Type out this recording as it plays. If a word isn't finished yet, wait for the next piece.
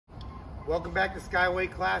Welcome back to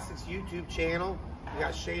Skyway Classics YouTube channel. We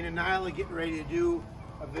got Shane and Nyla getting ready to do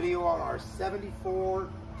a video on our 74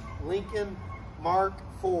 Lincoln Mark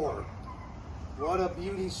IV. What a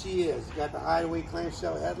beauty she is. You got the hideaway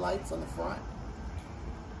clamshell headlights on the front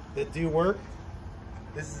that do work.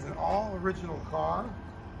 This is an all original car.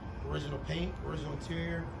 Original paint, original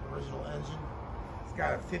interior, original engine. It's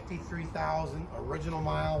got a 53,000 original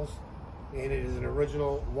miles, and it is an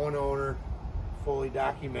original one owner, fully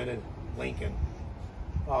documented Lincoln.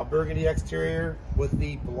 Burgundy exterior with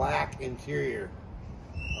the black interior.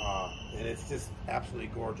 And it's just absolutely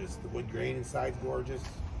gorgeous. The wood grain inside is gorgeous.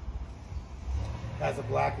 Has a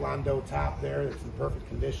black Londo top there that's in perfect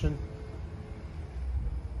condition.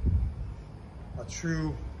 A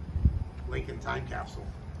true Lincoln time capsule.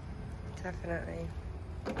 Definitely.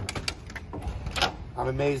 I'm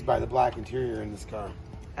amazed by the black interior in this car.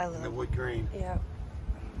 I love the wood grain. Yeah.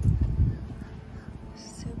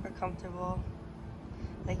 Super comfortable.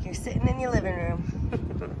 Like you're sitting in your living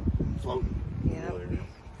room. Floating. Yeah,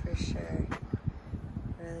 for sure.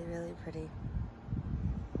 Really, really pretty.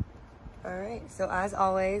 All right, so as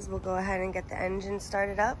always, we'll go ahead and get the engine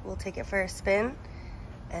started up. We'll take it for a spin,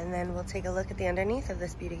 and then we'll take a look at the underneath of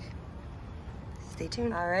this beauty. Stay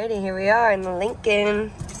tuned. Alrighty, here we are in the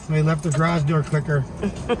Lincoln. Somebody left the garage door clicker.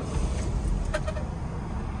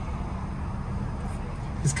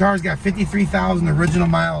 This car's got 53,000 original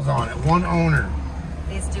miles on it, one owner.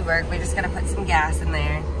 These do work. We're just gonna put some gas in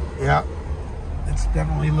there. Yeah, it's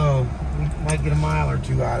definitely low. We might get a mile or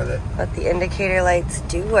two out of it. But the indicator lights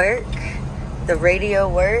do work. The radio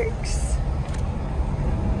works.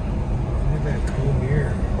 Look at that cool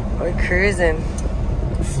mirror. We're cruising.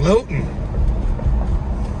 Floating.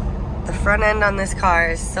 The front end on this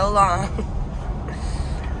car is so long.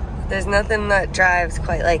 There's nothing that drives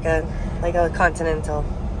quite like a Continental.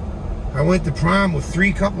 I went to prom with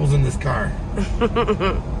 3 couples in this car.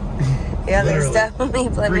 Yeah, there's definitely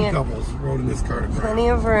plenty 3 couples rode in this car to prom. Plenty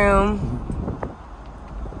of room.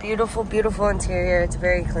 Beautiful, beautiful interior. It's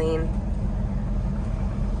very clean.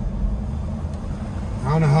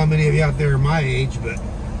 I don't know how many of you out there are my age, but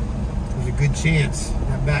there's a good chance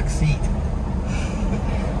that back seat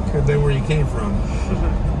could have been where you came from.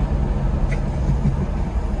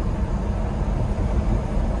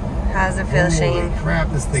 How's it feel, Shane? Holy crap,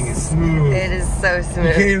 this thing is smooth. It is so smooth.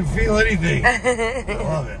 You can't even feel anything. I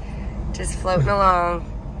love it. Just floating along.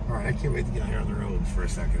 All right, I can't wait to get out here on the road for a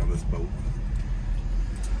second on this boat.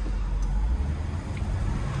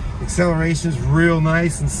 Acceleration's real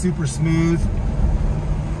nice and super smooth.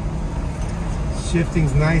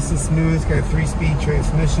 Shifting's nice and smooth. It's got a 3-speed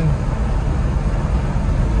transmission.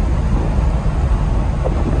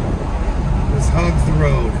 This hugs the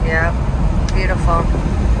road. Yep, beautiful.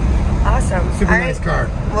 Awesome. Super nice car.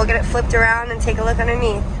 We'll get it flipped around and take a look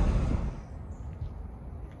underneath.